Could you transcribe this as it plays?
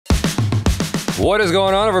What is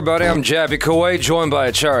going on, everybody? I'm Jabby Kuwait, joined by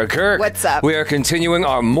Chara Kirk. What's up? We are continuing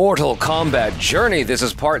our Mortal Kombat journey. This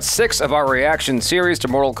is part 6 of our reaction series to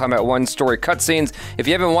Mortal Kombat 1 story cutscenes. If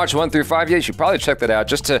you haven't watched 1 through 5 yet, you should probably check that out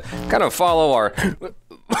just to kind of follow our...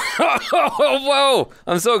 Whoa!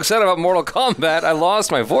 I'm so excited about Mortal Kombat, I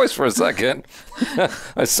lost my voice for a second.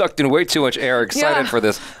 I sucked in way too much air, excited for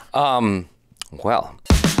this. Well...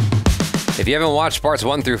 If you haven't watched parts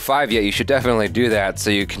 1 through 5 yet, you should definitely do that so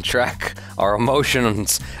you can track our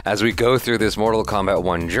emotions as we go through this Mortal Kombat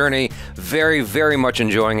 1 journey. Very, very much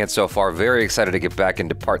enjoying it so far. Very excited to get back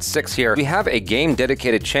into part 6 here. We have a game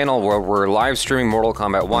dedicated channel where we're live streaming Mortal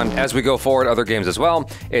Kombat 1 as we go forward, other games as well.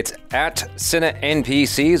 It's at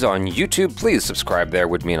CineNPCs on YouTube. Please subscribe there,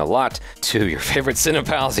 would mean a lot to your favorite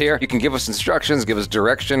CinePals here. You can give us instructions, give us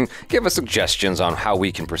direction, give us suggestions on how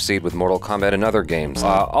we can proceed with Mortal Kombat and other games.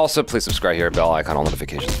 Also, please subscribe here, bell icon, all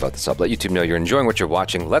notifications about this up. Let YouTube know you're enjoying what you're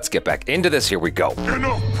watching. Let's get back into this. Here we go.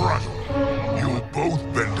 Enough prattle. You'll both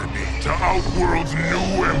bend a knee to Outworld's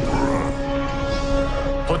new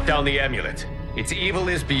emperor. Put down the amulet. Its evil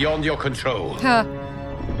is beyond your control. Huh.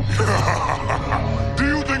 Do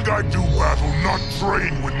you think I do battle not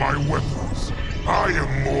trained with my weapons? I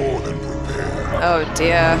am more than prepared. Oh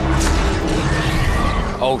dear.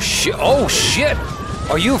 Oh shit! Oh shit!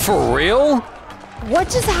 Are you for real? What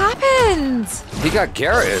just happened? He got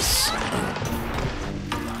Geras.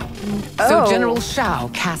 So General Shao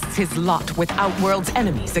casts his lot with Outworld's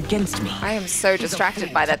enemies against me. I am so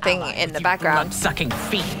distracted by that thing in the background. Blood-sucking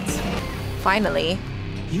fiends. Finally.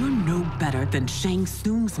 You're no better than Shang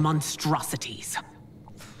Tsung's monstrosities.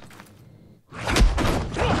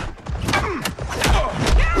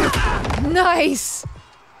 Nice.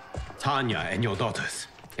 Tanya and your daughters,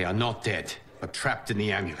 they are not dead, but trapped in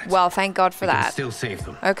the amulet. Well, thank God for You can that. still save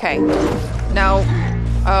them. Okay. No.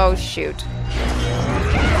 Oh, shoot.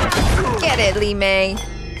 Get it, Li Mei.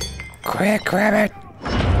 Quick, grab it.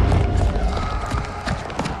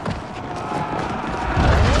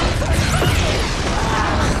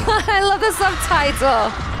 I love the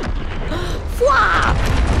subtitle. Fwah!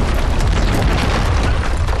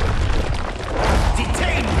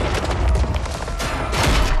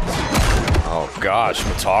 Oh gosh,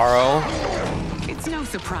 Motaro. It's no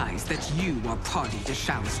surprise that you are party to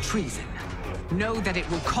Shao's treason. Know that it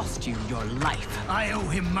will cost you your life. I owe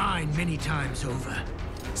him mine many times over.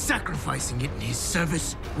 Sacrificing it in his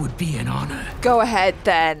service would be an honor. Go ahead,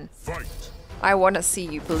 then. Fight. I want to see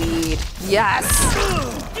you bleed. Yes.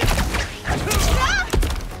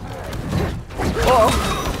 Oh.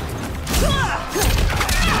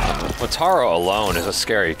 Motaro alone is a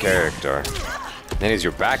scary character. Then he's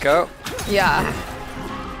your backup? Yeah.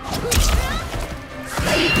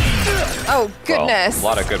 Oh, goodness. Well, a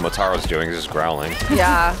lot of good Motaro's doing, he's just growling.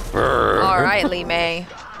 Yeah. Brr. All right, Li Mei.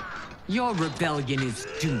 Your rebellion is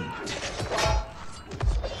doomed.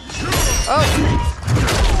 Oh.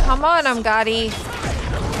 Come on, Umgadi.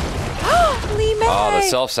 Li Mei. Oh, the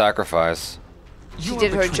self-sacrifice. She Your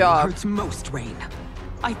did her betrayal job. hurts most, Rain.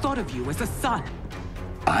 I thought of you as a son.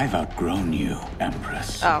 I've outgrown you,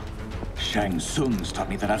 Empress. Oh. Shang Tsung's taught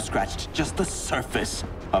me that I've scratched just the surface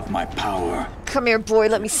of my power. Come here, boy.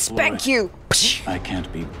 Let me spank you. I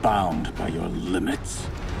can't be bound by your limits.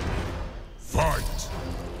 Fight.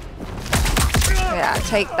 Yeah,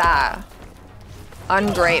 take that.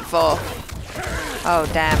 Ungrateful. Oh,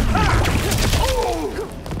 damn.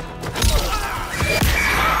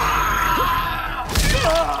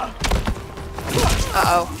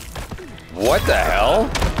 Uh-oh. What the hell?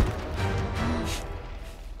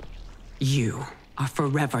 You are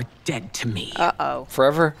forever dead to me. Uh-oh.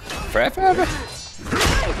 Forever? Forever?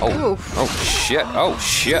 Oh, Oof. oh shit, oh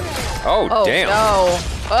shit. Oh, Oh, damn. no.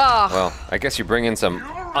 Ugh. Well, I guess you bring in some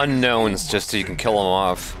unknowns just so you can kill them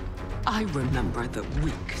off. I remember the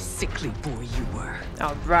weak, sickly boy you were.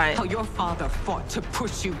 All right. How your father fought to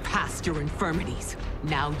push you past your infirmities.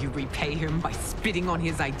 Now you repay him by spitting on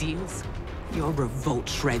his ideals. Your revolt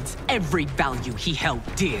shreds every value he held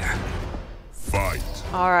dear. Fight.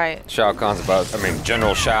 All right. Shao Kahn's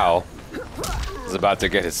General Shao is about to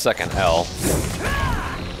get his second L.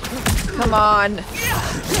 Come on.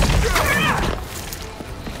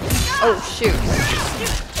 Oh, shoot.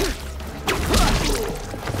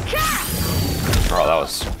 Oh, that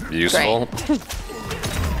was useful. Great.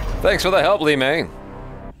 Thanks for the help, Li Mei.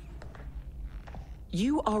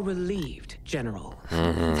 You are relieved, General.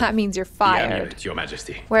 That means you're The fired. amulet, Your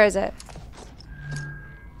Majesty. Where is it?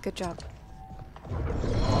 Good job.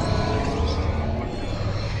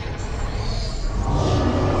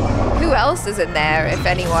 Who else is in there, if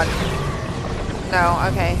anyone? No,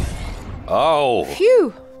 okay. Oh.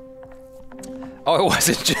 Phew. Oh, it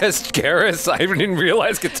wasn't just Geras? I didn't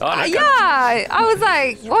realize Kitana. Yeah, I was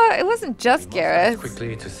like, what? It wasn't just Geras.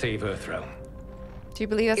 Quickly to save Earthrealm. Do you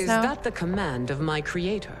believe us Is now? that the command of my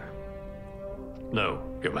creator? No,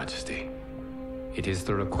 Your Majesty. It is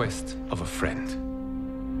the request of a friend.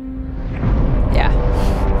 Yeah.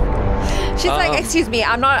 She's like, excuse me,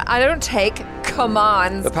 I don't take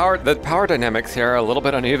commands. The power dynamics here are a little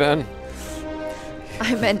bit uneven.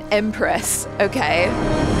 I'm an empress, okay?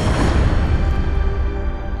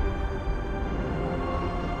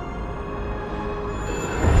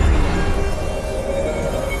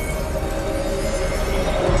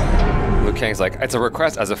 Liu Kang's like, it's a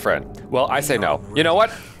request as a friend. Well, I say no. You know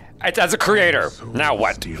what? It's as a creator. Now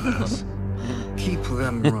what? Keep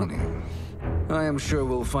them running. I am sure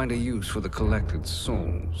we'll find a use for the collected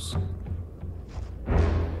souls.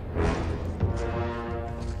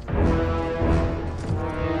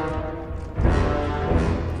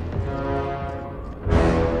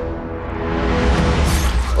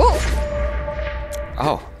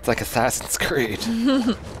 Oh, it's like Assassin's Creed.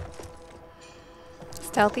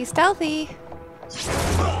 Stealthy, stealthy.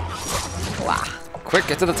 Wow. Quick,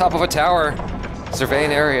 get to the top of a tower. Survey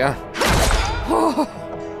an area.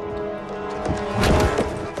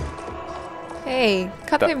 Hey,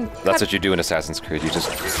 cut them. That's what you do in Assassin's Creed. You just...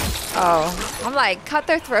 Oh, I'm like, cut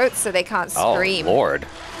their throats so they can't scream. Oh, Lord.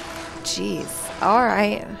 Jeez. All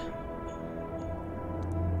right.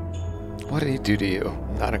 What did he do to you?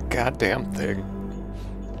 Not a goddamn thing.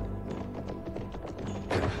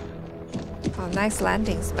 Oh, nice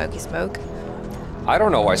landing, Smoky Smoke. I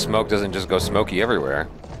don't know why smoke doesn't just go smoky everywhere.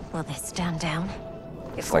 Will they stand down?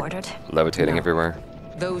 It's If like ordered. levitating No. everywhere.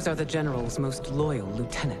 Those are the General's most loyal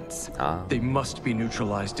lieutenants. Ah. They must be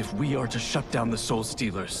neutralized if we are to shut down the Soul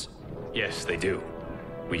Stealers. Yes, they do.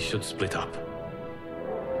 We should split up.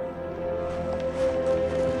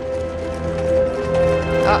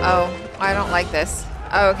 Uh-oh. I don't like this.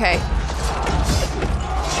 Oh, okay.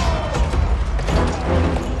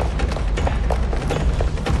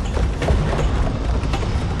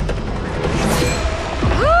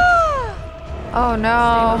 Oh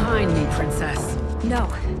no. Behind me, princess. No.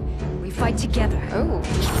 We fight together. Oh.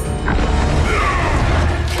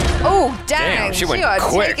 Oh, dang. Damn, she went got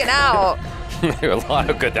quick. taken out. A lot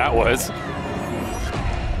of good that was.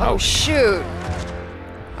 Oh, shoot.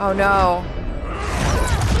 Oh no.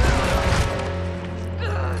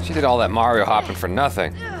 She did all that Mario hopping for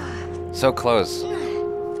nothing. So close,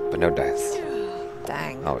 but no dice.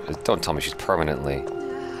 Dang. Oh, don't tell me she's permanently.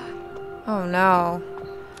 Oh no.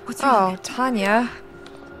 What's wrong? Oh, Tanya.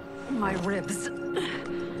 My ribs.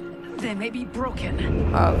 They may be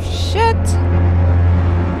broken. Oh shit.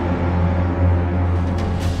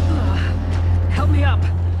 Help me up.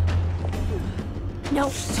 No,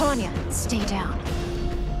 Tanya, stay down.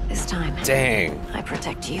 This time, Dang. I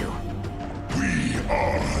protect you. We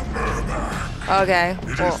are Ermac. Okay.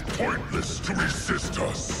 It Well, is pointless to resist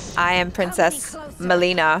us. I am Princess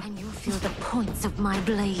Mileena. And you'll feel the points of my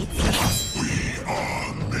blades. We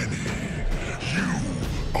are many. You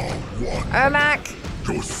are one. Ermac.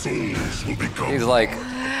 Your souls will become He's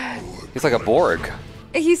like a Borg.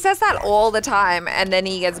 He says that all the time, and then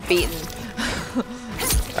he gets beaten.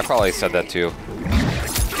 I probably said that too.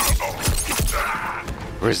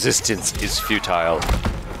 Resistance is futile.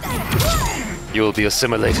 You will be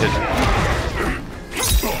assimilated.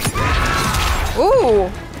 Ooh.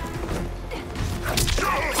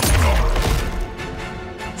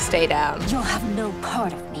 Stay down. You'll have no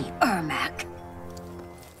part of me, Ermac.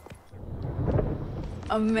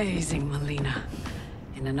 Amazing, Mileena.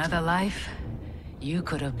 In another life, you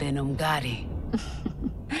could have been Umgadi.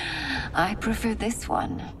 I prefer this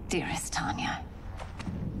one, dearest Tanya.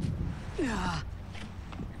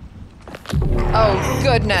 Oh,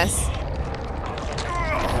 goodness.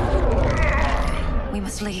 We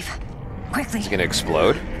must leave. Quickly. He's gonna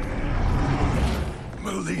explode.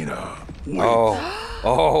 Mileena. Wait. Oh.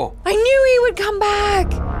 Oh. I knew he would come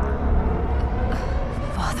back.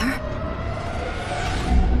 Father?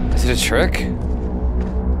 Is it a trick?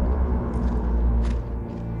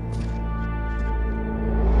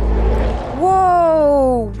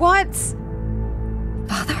 Whoa. What?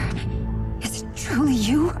 Father? Is it truly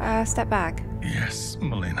you? Step back. Yes,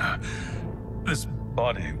 Mileena. This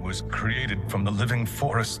body was created from the living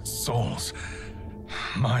forest's souls.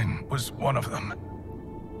 Mine was one of them.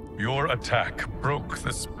 Your attack broke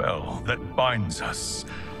the spell that binds us.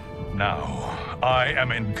 Now, I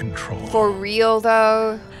am in control. For real,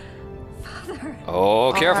 though?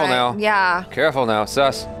 Oh, careful Alright, now. Yeah. Careful now,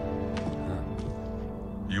 sus.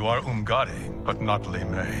 You are Umgadi, but not Li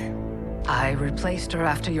Mei. I replaced her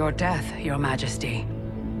after your death, Your Majesty.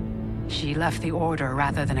 She left the Order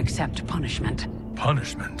rather than accept punishment.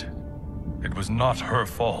 Punishment? It was not her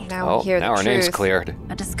fault. Now we hear the now our truth. name's cleared.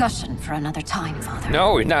 A discussion for another time, Father.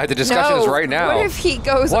 No, the discussion is right now. What if he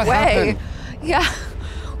goes What away? happened? Yeah.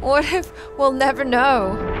 What if we'll never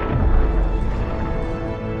know?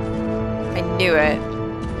 I knew it.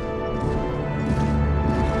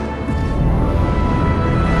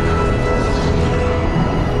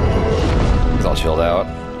 He's all chilled out.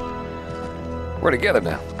 We're together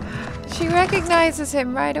now. She recognizes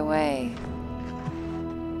him right away.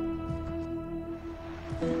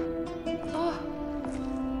 Oh.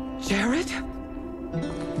 Jared?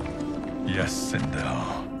 Yes,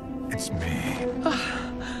 Sindel. It's me.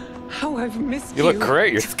 How I've missed you. You look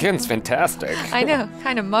great. Your skin's fantastic. I know,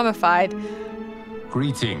 kind of mummified.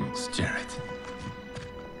 Greetings, Jared.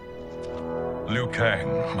 Liu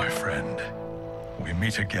Kang, my friend. We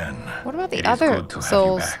meet again. What about the It is other good to have you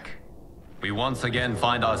souls? back. We once again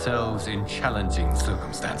find ourselves in challenging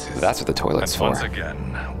circumstances. That's what the toilet's And for. once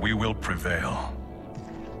again, we will prevail.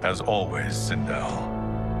 As always, Sindel,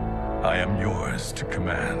 I am yours to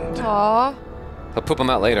command. Aww. He'll poop him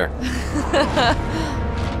out later.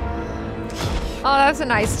 Oh, that's a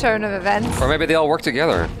nice turn of events. Or maybe they all work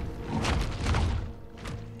together.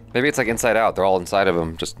 Maybe it's like Inside Out. They're all inside of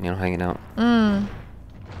him, just, hanging out.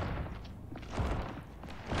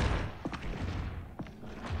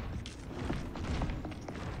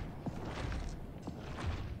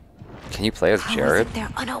 Can you play as Jared?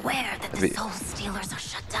 They're unaware that the Soul Stealers are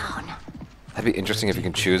shut down. That'd be interesting if you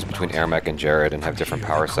can choose between Ermac and Jared and have different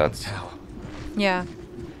power sets. Yeah.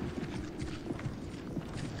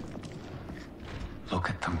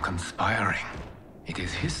 Look at them conspiring. It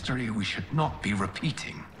is history we should not be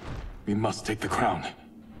repeating. We must take the crown.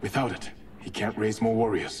 Without it, he can't raise more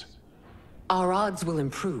warriors. Our odds will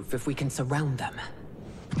improve if we can surround them.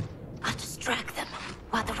 I'll distract them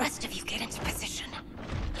while the rest of you get into position.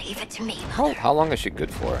 Leave it to me. How long is she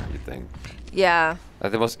good for, you think? Yeah.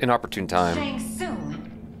 At the most inopportune time. Shang Tsung.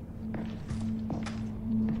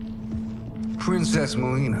 Princess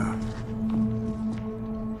Mileena.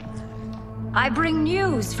 I bring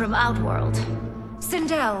news from Outworld.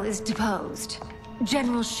 Sindel is deposed.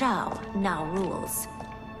 General Shao now rules.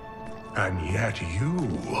 And yet you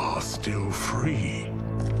are still free.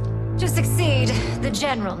 To succeed, the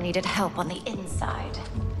General needed help on the inside.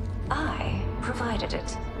 I provided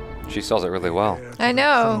it. She sells it really well. I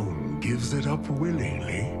know. Gives it up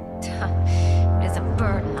willingly. It is a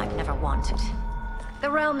burden I've never wanted. The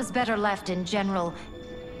realm is better left in General...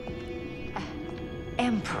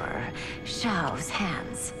 Emperor Shao's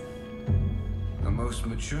hands. A most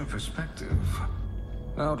mature perspective.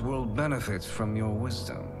 Outworld benefits from your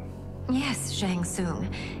wisdom. Yes, Shang Tsung,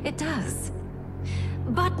 it does.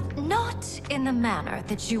 But not in the manner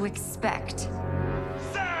that you expect.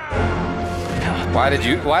 Why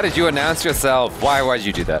did you announce yourself? Why did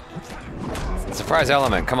you do that? Surprise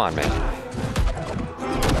element. Come on, man.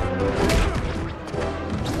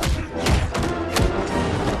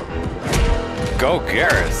 Go,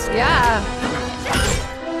 Geras. Yeah.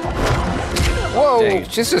 Whoa. Dang,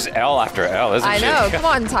 she's just L after L, isn't I she? know. Come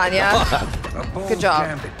on, Tanya. Good job.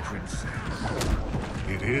 Gambit, princess.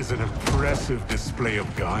 It is an impressive display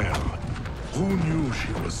of guile. Who knew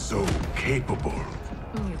she was so capable?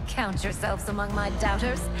 You count yourselves among my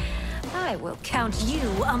doubters. I will count you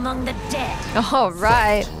among the dead. All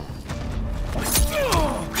right.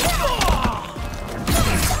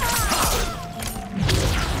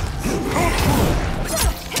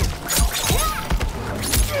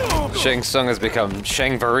 Shang Tsung has become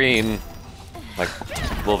Shangvarine, like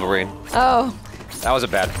Wolverine. Oh. That was a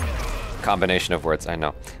bad combination of words, I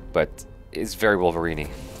know, but it's very Wolverine-y.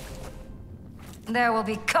 There will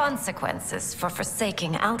be consequences for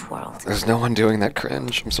forsaking Outworld. There's no one doing that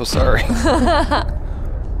cringe. I'm so sorry.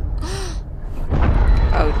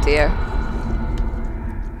 Oh dear.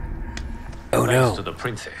 Oh Thanks no. to the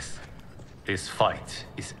princess. This fight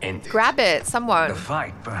is ended. Grab it, someone. The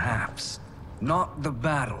fight, perhaps. Not the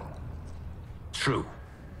battle. True.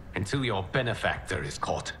 Until your benefactor is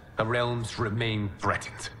caught, the realms remain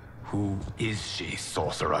threatened. Who is she,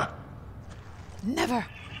 sorcerer? Never.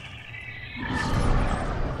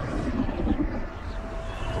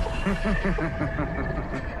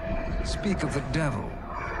 Speak of the devil.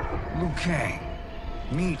 Liu Kang.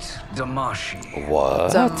 Meet Damashi.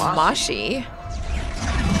 What? Damashi.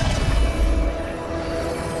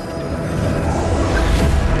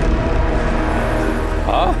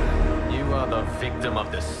 Huh? You are the victim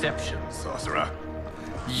of deception, sorcerer.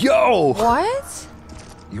 Yo! What?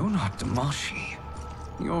 You're not Damashi.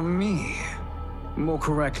 You're me. More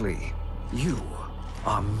correctly, you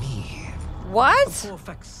are me. What?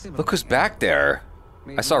 Look who's back there.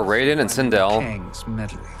 I saw Raiden and Sindel.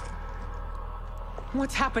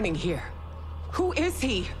 What's happening here? Who is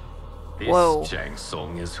he? Whoa. This Shang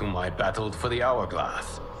Tsung is whom I battled for the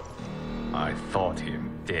hourglass. I thought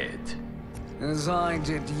him dead. As I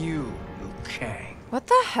did you, Liu Kang. What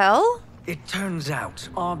the hell? It turns out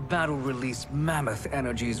our battle released mammoth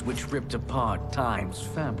energies which ripped apart time's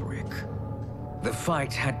fabric. The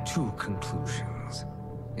fight had two conclusions.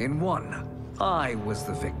 In one, I was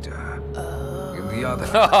the victor. In the other...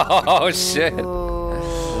 Oh, shit.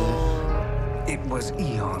 It was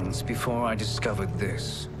eons before I discovered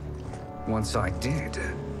this. Once I did,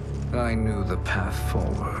 I knew the path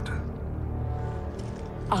forward.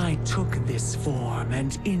 I took this form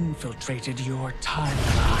and infiltrated your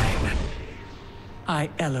timeline. I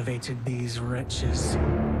elevated these wretches,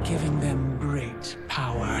 giving them great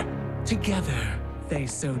power. Together, they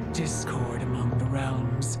sowed discord among the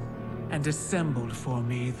realms and assembled for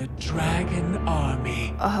me the Dragon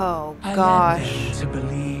Army. Oh, I gosh. led them to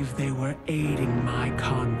believe they were aiding my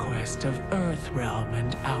conquest of Earthrealm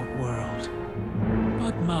and Outworld.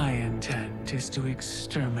 But my intent is to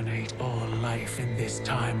exterminate all life in this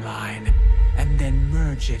timeline and then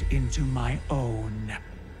merge it into my own.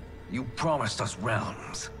 You promised us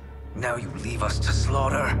realms. Now you leave us to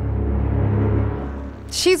slaughter?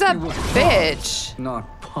 She's a bitch.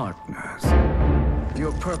 Not partners.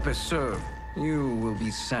 Your purpose served. You will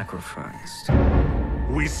be sacrificed.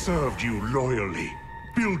 We served you loyally,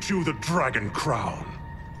 built you the Dragon Crown.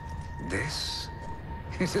 This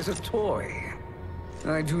is a toy.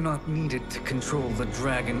 I do not need it to control the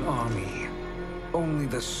Dragon Army. Only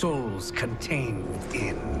the souls contained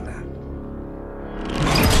within.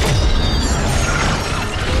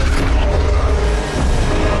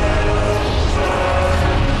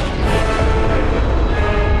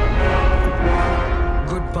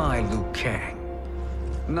 Goodbye, Liu Kang.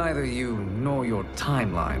 Neither you nor your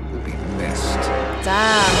timeline will be missed.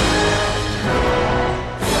 Damn.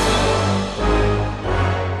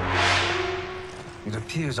 It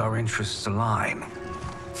appears our interests align.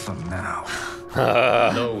 For now.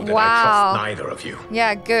 Know that I trust neither of you.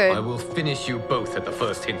 Yeah, good. I will finish you both at the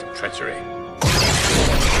first hint of treachery.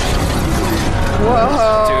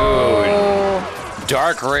 Whoa. Dude.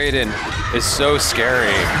 Dark Raiden is so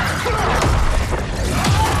scary.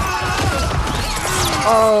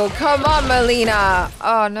 Oh, come on, Mileena.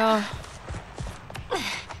 Oh, no.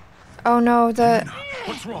 Oh, no, the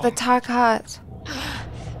Tarkat.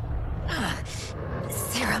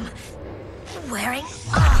 Serum wearing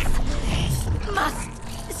off. Must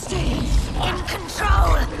stay in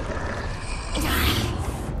control.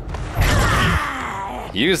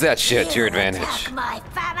 Use that shit to your advantage. My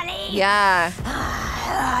family. Yeah.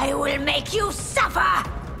 I will make you suffer.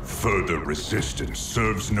 Further resistance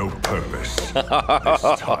serves no purpose. This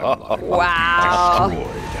timeline Wow. will be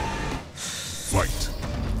destroyed. Fight.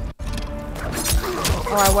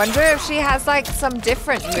 Oh, I wonder if she has like some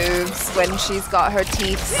different moves when she's got her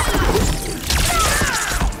teeth.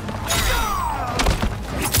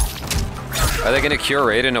 Are they gonna cure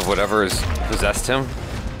Raiden of whatever's possessed him?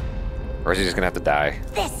 Or is he just gonna have to die?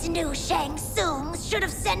 This new Shang Tsung should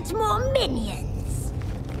have sent more minions.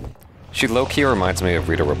 She low-key reminds me of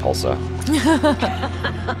Rita Repulsa.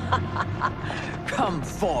 Come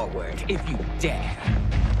forward if you dare.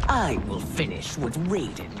 I will finish what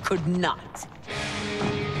Raiden could not.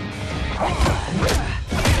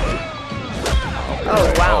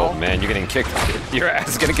 Oh, wow. Oh man, you're getting kicked. Your ass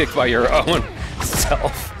is getting kicked by your own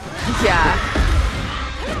self. Yeah.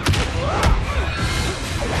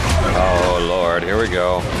 Oh lord, here we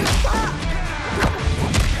go.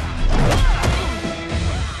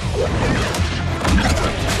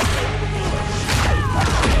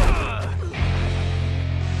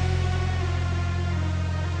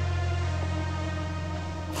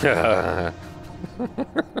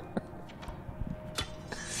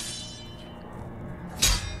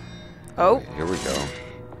 Oh. Here we go.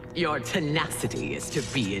 Your tenacity is to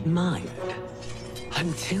be admired.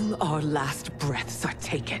 Until our last breaths are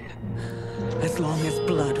taken, as long as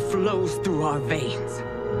blood flows through our veins,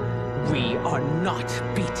 we are not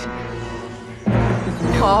beaten.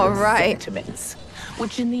 All right. Sentiments,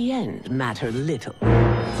 which in the end matter little.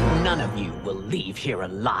 None of you will leave here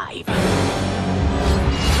alive.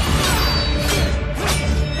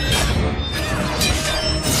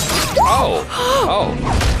 Oh! Oh!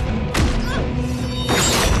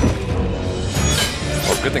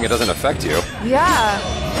 Well, good thing it doesn't affect you. Yeah.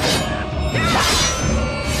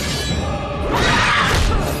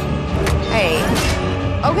 Hey.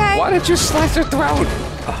 Okay. Why did you slice her throat?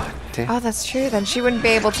 Oh, damn. Oh, that's true. Then she wouldn't be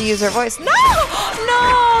able to use her voice. No!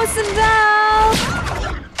 No, Sindel!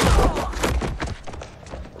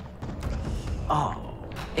 Oh,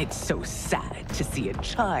 it's so sad to see a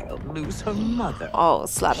child lose her mother. Oh,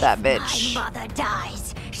 slap that bitch. My mother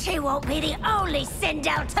dies. She won't be the only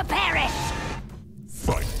Sindel to perish.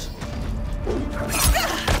 Fight.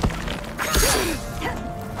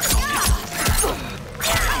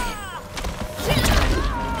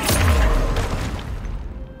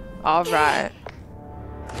 All right.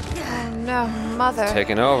 Oh no, mother.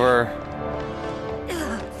 Taking over.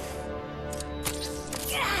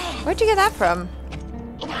 Where'd you get that from?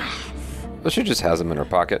 Well, she just has them in her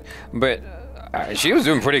pocket. But she was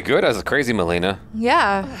doing pretty good as a crazy Mileena.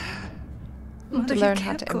 Yeah. Mother, Learn you how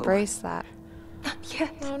can't to go. embrace that. Not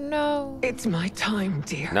yet. Oh no. It's my time,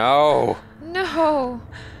 dear. No. No.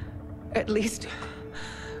 At least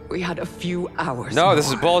we had a few hours. No, this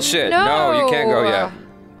is more. bullshit. No, you can't go yet.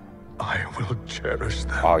 I will cherish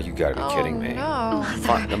them. Oh, you gotta be kidding me. No.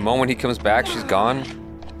 Fine. The moment he comes back, she's gone.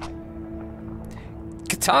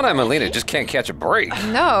 Kitana and Mileena just can't catch a break.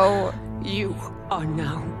 No. You are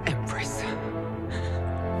now Empress.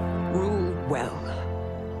 Rule well.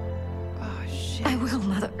 Oh shit. I will,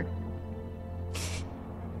 Mother.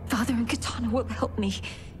 Father and Kitana will help me.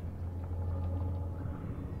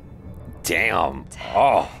 Damn.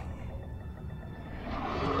 Oh.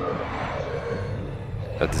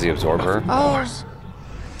 Does he absorb her? Oh.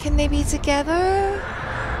 Can they be together?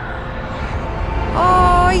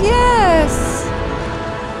 Oh yes.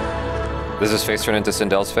 Does his face turn into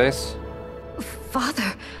Sindel's face?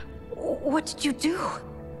 Father, what did you do?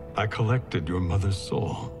 I collected your mother's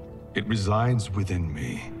soul. It resides within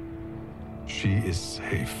me. She is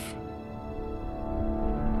safe.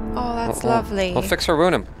 Oh, that's lovely. We'll fix her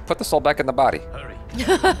wound and put the soul back in the body. Hurry.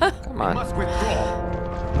 Come We on. must withdraw.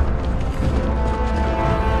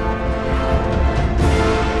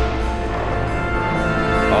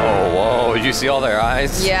 Oh, whoa. Did you see all their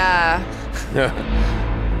eyes? Yeah.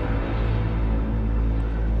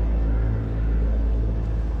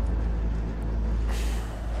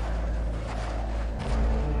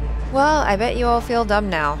 Well, I bet you all feel dumb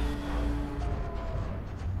now.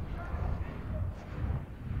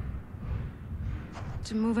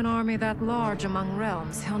 To move an army that large among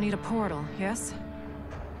realms, he'll need a portal, yes?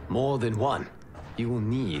 More than one. You will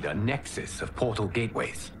need a nexus of portal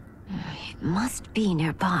gateways. It must be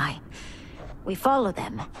nearby. We follow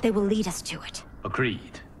them. They will lead us to it.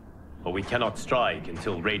 Agreed. But we cannot strike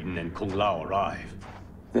until Raiden and Kung Lao arrive.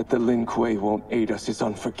 That the Lin Kuei won't aid us is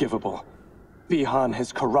unforgivable. Bihan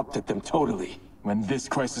has corrupted them totally. When this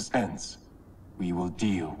crisis ends, we will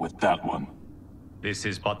deal with that one. This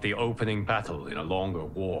is but the opening battle in a longer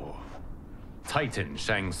war. Titan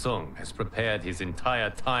Shang Tsung has prepared his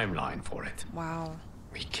entire timeline for it. Wow.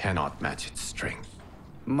 We cannot match its strength.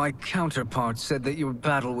 My counterpart said that your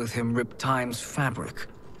battle with him ripped time's fabric,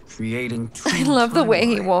 creating two I love the way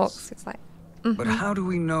he timelines. walks. It's like, But how do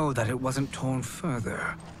we know that it wasn't torn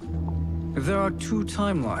further? If there are two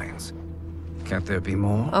timelines, can't there be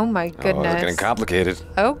more? oh my Oh, it's goodness. getting complicated.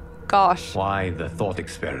 Oh gosh. Why the thought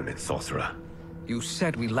experiment, sorcerer? You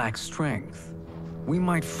said we lack strength. We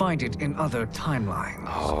might find it in other timelines.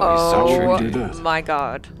 Oh, he's so Oh tricky. my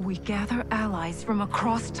god. We gather allies from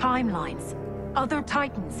across timelines, other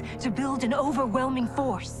titans, to build an overwhelming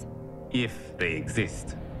force. If they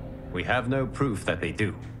exist. We have no proof that they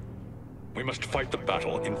do. We must fight the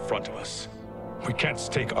battle in front of us. We can't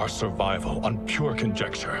stake our survival on pure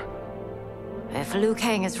conjecture. If Liu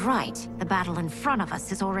Kang is right, the battle in front of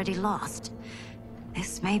us is already lost.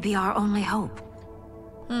 This may be our only hope.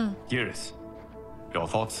 Geras, your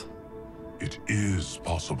thoughts? It is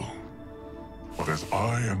possible. But as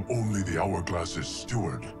I am only the Hourglass's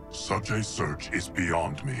steward, such a search is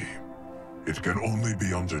beyond me. It can only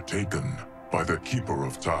be undertaken by the Keeper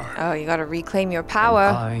of Time. Oh, you gotta reclaim your power.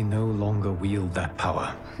 I no longer wield that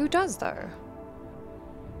power. Who does though?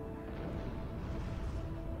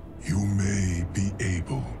 You may be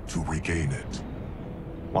able to regain it.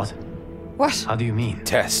 What? What? How do you mean?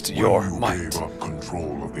 Test When your you might. gave up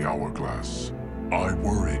control of the Hourglass, I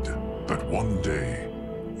worried that one day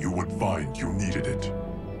you would find you needed it.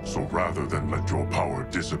 So rather than let your power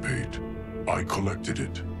dissipate, I collected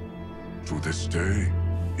it. To this day,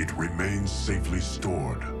 it remains safely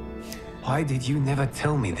stored. Why did you never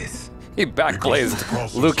tell me this? He Because the backblazed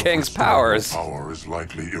process Liu of Kang's restoring powers. Power is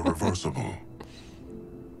likely irreversible.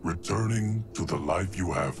 Returning to the life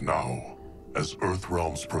you have now, as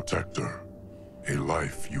Earthrealm's protector, a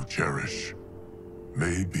life you cherish,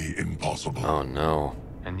 may be impossible. Oh no.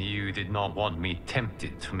 And you did not want me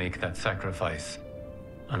tempted to make that sacrifice,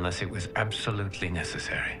 unless it was absolutely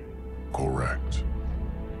necessary. Correct.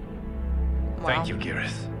 Thank you,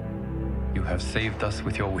 Geras. You have saved us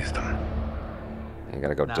with your wisdom. You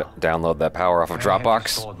gotta go download that power off of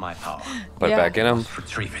Dropbox. My power. Put it back in him.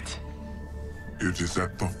 Retrieve it. It is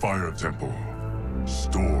at the Fire Temple,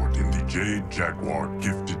 stored in the Jade Jaguar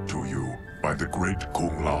gifted to you by the great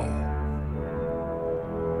Kung Lao.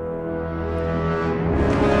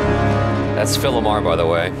 That's Philomar, by the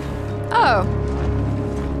way. Oh.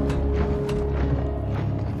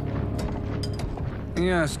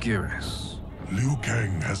 Yes, Geras. Liu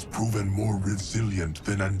Kang has proven more resilient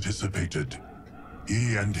than anticipated.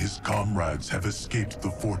 He and his comrades have escaped the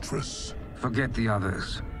fortress. Forget the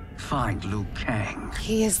others. Find Liu Kang.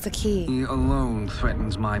 He is the key. He alone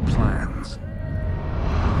threatens my plans.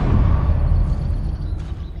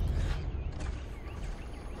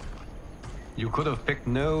 You could have picked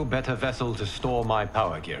no better vessel to store my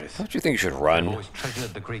power, Geras. Don't you think you should run? I've always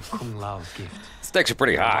treasured the great Kung Lao's gift. Stakes are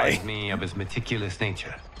pretty high. Reminds me of his meticulous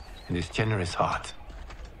nature and his generous heart.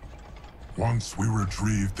 Once we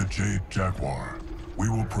retrieve the Jade Jaguar, we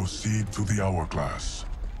will proceed to the Hourglass.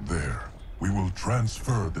 There, we will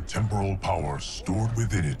transfer the temporal power stored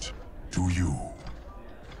within it to you.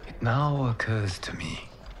 It now occurs to me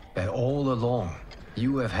that all along,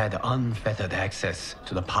 you have had unfettered access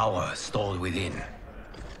to the power stored within.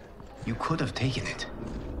 You could have taken it,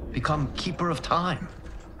 become Keeper of Time,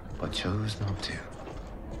 but chose not to.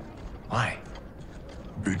 Why?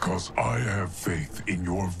 Because I have faith in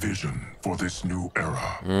your vision for this new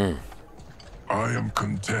era. I am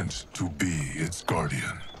content to be its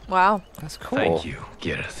guardian. Wow. That's cool. Thank you,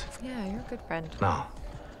 Geras. Yeah, you're a good friend. Now,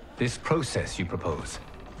 this process you propose,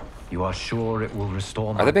 you are sure it will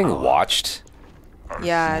restore my Are they being power? watched?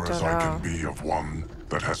 Yeah, As I sure don't as I know. can be of one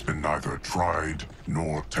that has been neither tried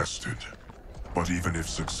nor tested. But even if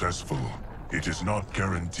successful, it is not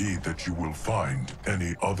guaranteed that you will find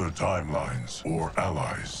any other timelines or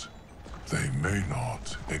allies. They may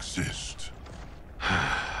not exist.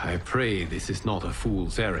 I pray this is not a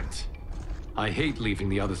fool's errand. I hate leaving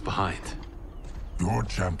the others behind. Your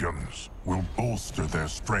champions will bolster their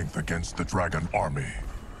strength against the Dragon Army.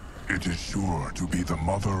 It is sure to be the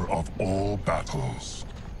mother of all battles.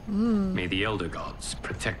 May the Elder Gods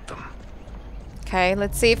protect them. Okay,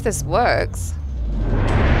 let's see if this works.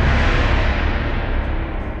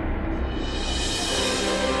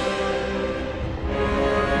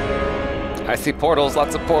 I see portals,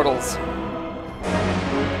 lots of portals.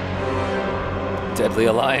 Deadly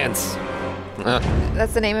Alliance.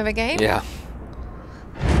 That's the name of a game? Yeah.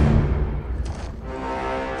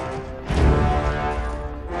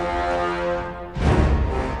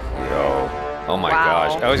 Yo. Oh my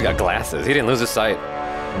gosh. Oh, he's got glasses. He didn't lose his sight.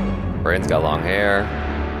 Brain's got long hair.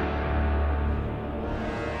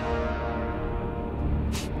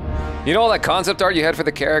 You know all that concept art you had for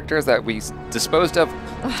the characters that we disposed of?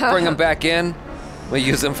 Bring them back in. We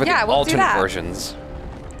use them for Yeah, the we'll do alternate that. versions.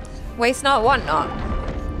 Waste not, want not.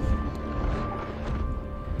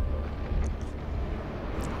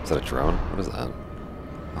 Is that a drone? What is that?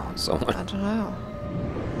 Oh, someone. I don't know.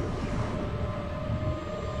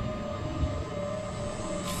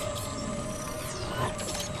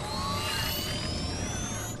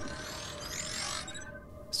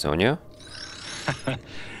 Sonya?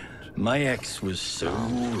 My ex was so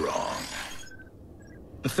wrong.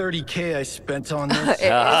 The 30K I spent on this.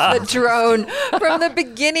 It's the drone from the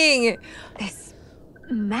beginning. This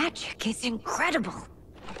magic is incredible.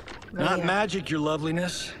 Not magic, your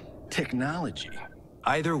loveliness. Technology.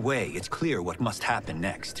 Either way, it's clear what must happen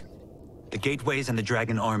next. The gateways and the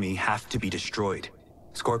Dragon Army have to be destroyed.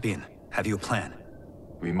 Scorpion, have you a plan?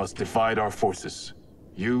 We must divide our forces.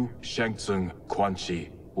 You, Shang Tsung, Quan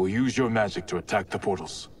will use your magic to attack the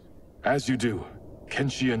portals. As you do,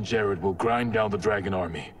 Kenshi and Jared will grind down the Dragon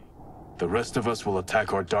Army. The rest of us will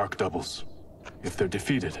attack our dark doubles. If they're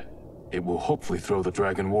defeated, it will hopefully throw the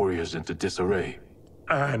Dragon Warriors into disarray.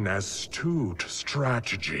 An astute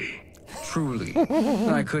strategy. Truly,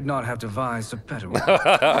 I could not have devised a better one.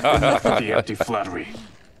 Enough of the empty flattery.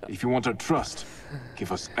 If you want our trust,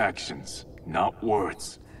 give us actions, not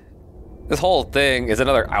words. This whole thing is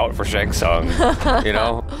another out for Shang Tsung, you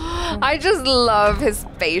know? I just love his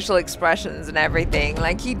facial expressions and everything.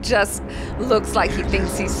 Like, he just looks like he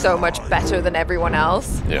thinks he's so much better than everyone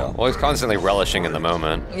else. Yeah. Well, he's constantly relishing in the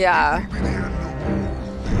moment. Yeah.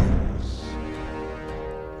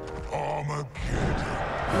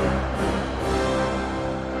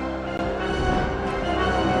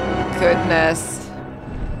 Goodness.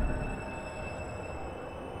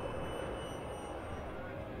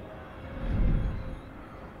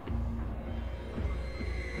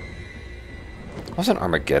 Wasn't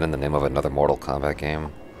Armageddon the name of another Mortal Kombat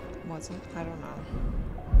game? Was it? I don't know.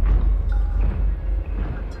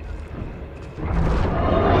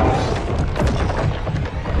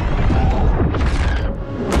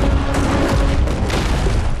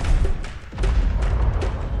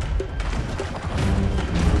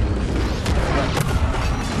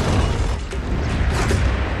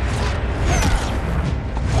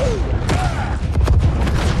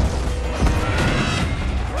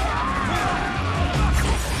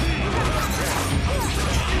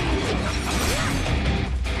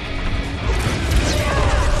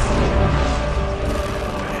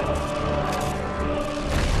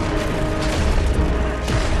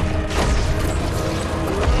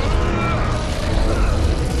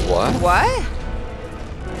 What?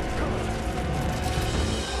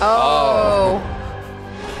 Oh.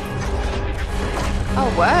 Oh,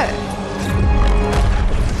 what?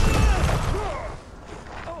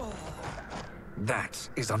 That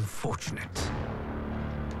is unfortunate.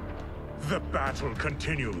 The battle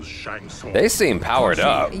continues, Shang Tsung. They seem powered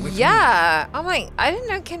up. Yeah. I'm like, I didn't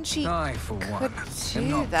know Kenshi I, for one, could am do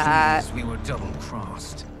not that. pleased we were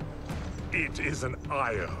double-crossed. It is an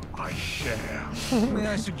ire I share. May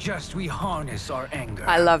I suggest we harness our anger?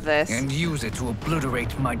 I love this. And use it to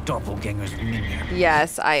obliterate my doppelganger's minion.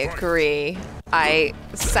 Yes, I agree. I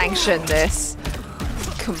sanction this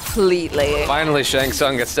completely. Finally, Shang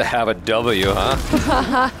Tsung gets to have a W, huh?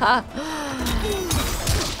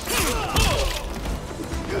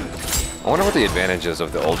 I wonder what the advantages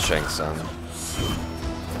of the old Shang Tsung.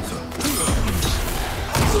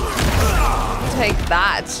 Take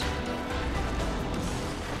that.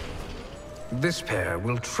 This pair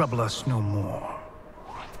will trouble us no more.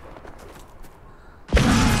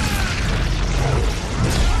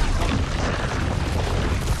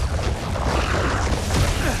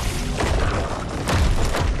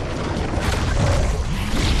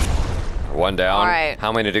 One down. All right.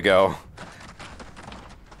 How many to go?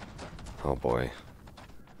 Oh boy.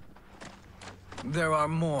 There are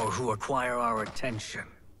more who require our attention.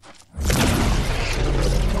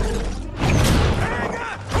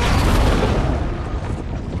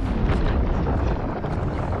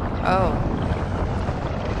 Oh.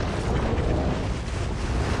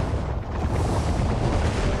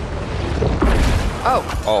 Oh.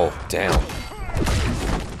 Oh, damn.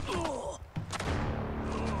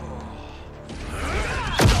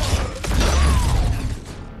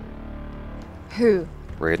 Who?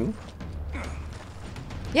 Raiden?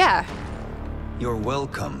 Yeah. You're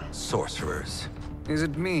welcome, sorcerers. Is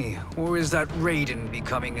it me, or is that Raiden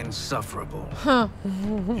becoming insufferable? Huh.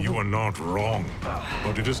 You are not wrong,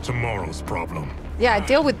 but it is tomorrow's problem. Yeah,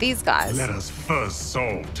 deal with these guys. Let us first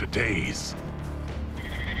solve today's.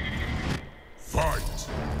 Fight!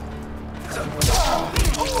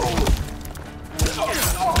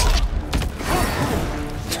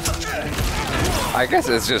 I guess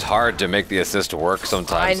it's just hard to make the assist work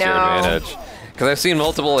sometimes to your I know. advantage. Because I've seen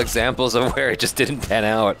multiple examples of where it just didn't pan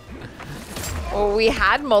out. Well, we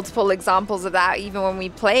had multiple examples of that even when we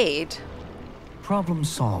played. Problem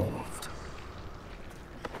solved.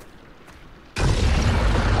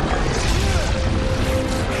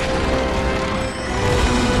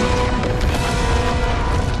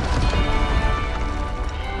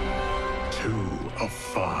 Of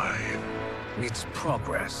 5. It's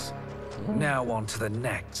progress. Now on to the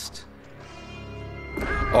next.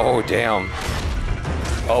 Oh, damn.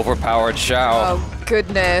 Overpowered Shao. Oh,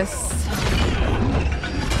 goodness.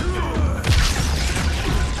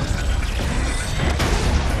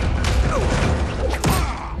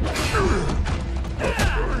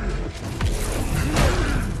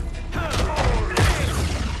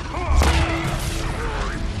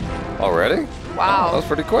 Already? Wow. Oh, that was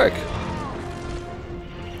pretty quick.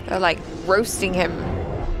 They're like roasting him.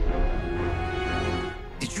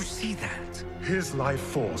 Did you see that? His life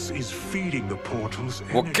force is feeding the portals.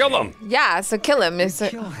 We'll kill him. Yeah, so kill him. Is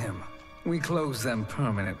it? Kill him. We close them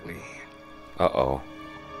permanently. Uh-oh.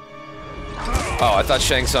 Oh, I thought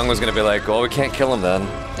Shang Tsung was going to be like, well, we can't kill him then.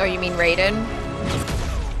 Oh, you mean Raiden?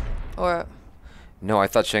 Or... No, I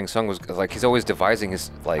thought Shang Tsung was like, he's always devising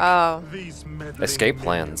his, like, These meddling escape minions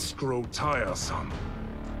plans. grow tiresome.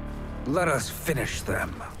 Let us finish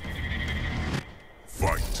them.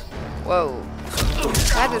 Fight. Whoa.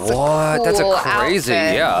 That is What? a cool That's a crazy,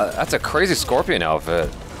 outfit. yeah, that's a crazy Scorpion outfit.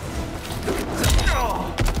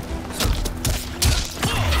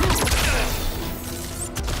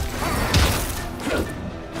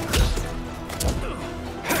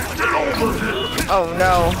 Oh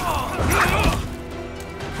no.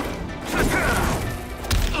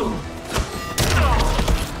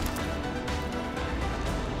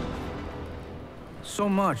 So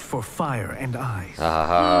much for fire and ice.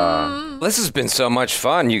 This has been so much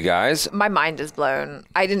fun, you guys. My mind is blown.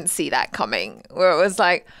 I didn't see that coming. Where it was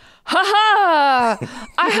like, ha ha!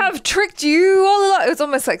 I have tricked you all along. It was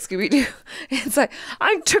almost like Scooby-Doo. It's like,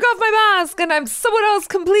 I took off my mask and I'm someone else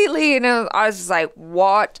completely. And I was just like,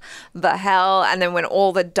 what the hell? And then when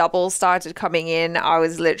all the doubles started coming in, I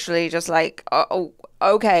was literally just like, oh,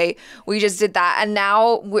 okay, we just did that. And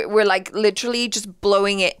now we're like literally just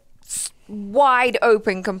blowing it wide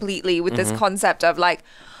open completely with this concept of like,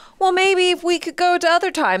 well, maybe if we could go to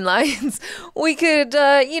other timelines, we could,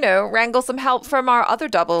 wrangle some help from our other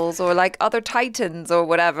doubles or like other Titans or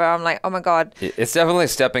whatever. I'm like, oh my God. It's definitely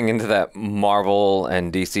stepping into that Marvel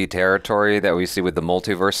and DC territory that we see with the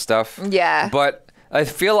multiverse stuff. Yeah. But I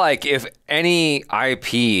feel like if any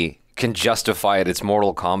IP can justify it, it's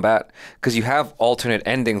Mortal Kombat, because you have alternate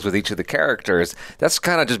endings with each of the characters. That's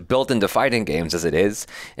kind of just built into fighting games as it is.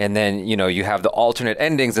 And then, you have the alternate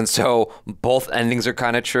endings, and so both endings are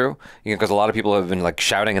kind of true. Because a lot of people have been like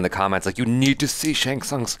shouting in the comments, like, you need to see Shang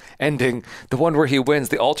Tsung's ending, the one where he wins,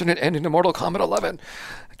 the alternate ending to Mortal Kombat 11.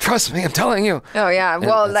 Trust me, I'm telling you. Oh, yeah.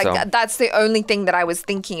 Well, so, that's the only thing that I was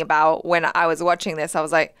thinking about when I was watching this. I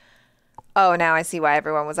was like, oh, now I see why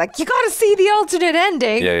everyone was like, you got to see the alternate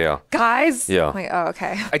ending. Yeah. Guys. Yeah. I'm like, oh,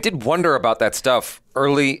 okay. I did wonder about that stuff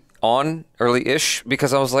early-ish,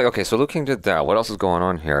 because I was like, okay, so Liu Kang did that. What else is going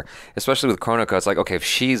on here? Especially with Kronika, it's like, okay, if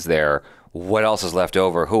she's there, what else is left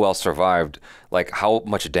over? Who else survived? Like, how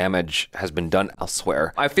much damage has been done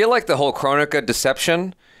elsewhere? I feel like the whole Kronika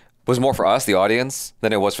deception was more for us, the audience,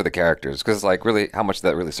 than it was for the characters. Because, like, really, how much did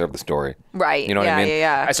that really serve the story? Right. You know what I mean?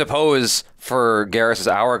 Yeah. I suppose for Geras'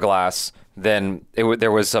 hourglass, then there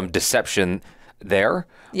was some deception there.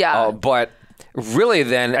 Yeah. But really,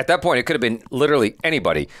 then, at that point, it could have been literally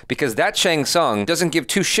anybody. Because that Shang Tsung doesn't give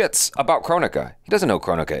two shits about Kronika. He doesn't know who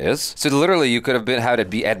Kronika is. So literally, you could have had it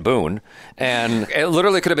be Ed Boon. And it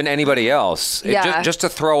literally could have been anybody else. Just to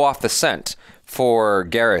throw off the scent for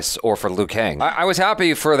Geras or for Liu Kang. I was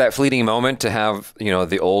happy for that fleeting moment to have,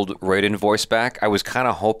 the old Raiden voice back. I was kind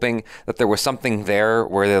of hoping that there was something there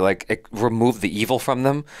where they like remove the evil from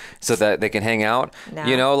them so that they can hang out.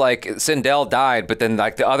 No. Like Sindel died, but then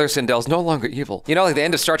like the other Sindel's no longer evil. Like the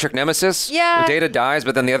end of Star Trek Nemesis? Yeah. Data dies,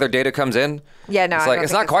 but then the other Data comes in. Yeah, no, it's I like don't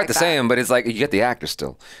it's think not quite like the that. same, but it's like you get the actor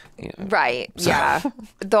still. Right. Yeah.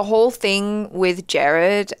 The whole thing with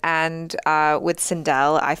Jared and with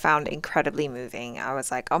Sindel, I found incredibly moving. I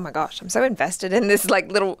was like, oh my gosh, I'm so invested in this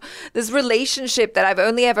this relationship that I've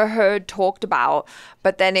only ever heard talked about.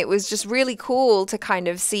 But then it was just really cool to kind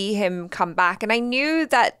of see him come back. And I knew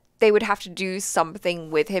that they would have to do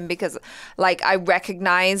something with him because like I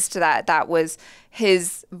recognized that was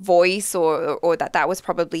his voice or that was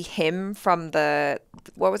probably him from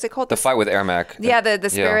what was it called? The fight with Ermac. Yeah, the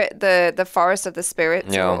spirit, the forest of the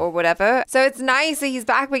spirits or whatever. So it's nice that he's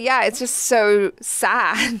back, but yeah, it's just so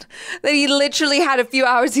sad that he literally had a few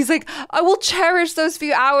hours. He's like, I will cherish those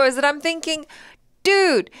few hours. And I'm thinking,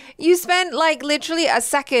 dude, you spent like literally a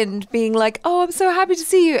second being like, oh, I'm so happy to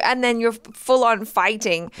see you. And then you're full on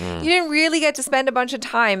fighting. You didn't really get to spend a bunch of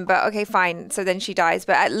time, but okay, fine. So then she dies.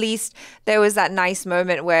 But at least there was that nice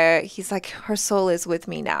moment where he's like, her soul is with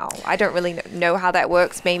me now. I don't really know how that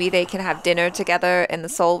works. Maybe they can have dinner together in the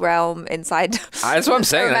soul realm inside. That's what I'm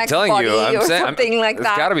saying. I'm telling you. I'm saying something like that.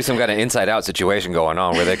 There's got to be some kind of inside out situation going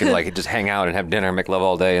on where they can like just hang out and have dinner and make love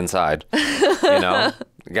all day inside.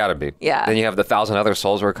 Gotta be. Yeah. Then you have the 1,000 other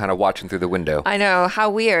souls who are kind of watching through the window. I know. How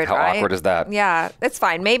weird, How right? awkward is that? Yeah, it's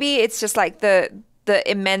fine. Maybe it's just like the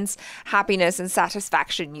immense happiness and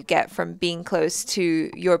satisfaction you get from being close to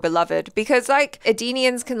your beloved. Because like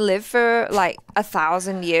Edenians can live for like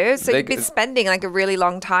 1,000 years. So you'd be spending like a really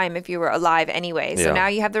long time if you were alive anyway. So now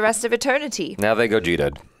you have the rest of eternity. Now they go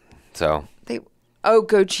G-Dead. So.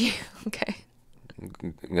 Go G. Okay.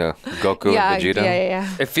 Yeah, Goku and Vegeta. Yeah.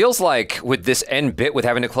 It feels like with this end bit, with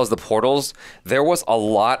having to close the portals, there was a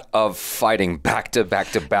lot of fighting back to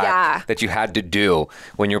back that you had to do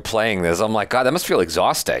when you're playing this. I'm like, God, that must feel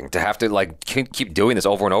exhausting to have to like keep doing this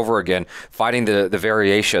over and over again, fighting the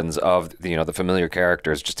variations of the familiar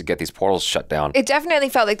characters just to get these portals shut down. It definitely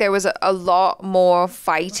felt like there was a lot more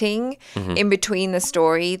fighting in between the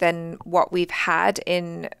story than what we've had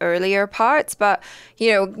in earlier parts. But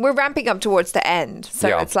we're ramping up towards the end.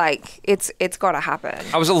 So it's like, it's got to happen.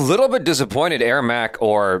 I was a little bit disappointed Ermac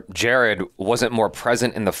or Jared wasn't more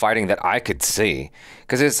present in the fighting that I could see.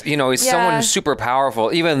 Because he's someone who's super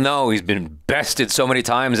powerful, even though he's been bested so many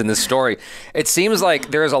times in this story. It seems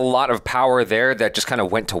like there's a lot of power there that just kind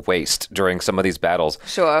of went to waste during some of these battles.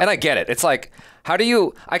 Sure. And I get it. It's like, I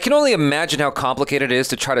can only imagine how complicated it is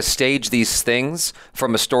to try to stage these things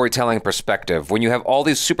from a storytelling perspective. When you have all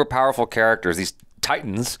these super powerful characters, these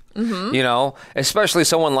Titans, especially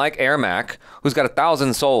someone like Ermac, who's got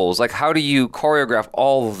 1,000 souls. Like, how do you choreograph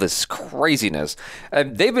all of this craziness?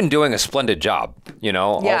 They've been doing a splendid job,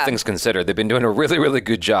 all things considered. They've been doing a really, really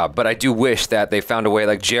good job. But I do wish that they found a way,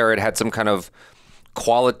 like Jared had some kind of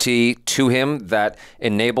quality to him that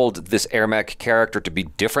enabled this Ermac character to be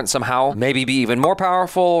different somehow. Maybe be even more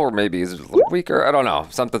powerful, or maybe he's a little weaker. I don't know.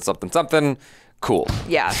 Something. Cool.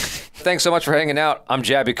 Yeah. Thanks so much for hanging out. I'm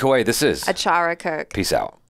Jabby Koi. This is Achara Kirk. Peace out.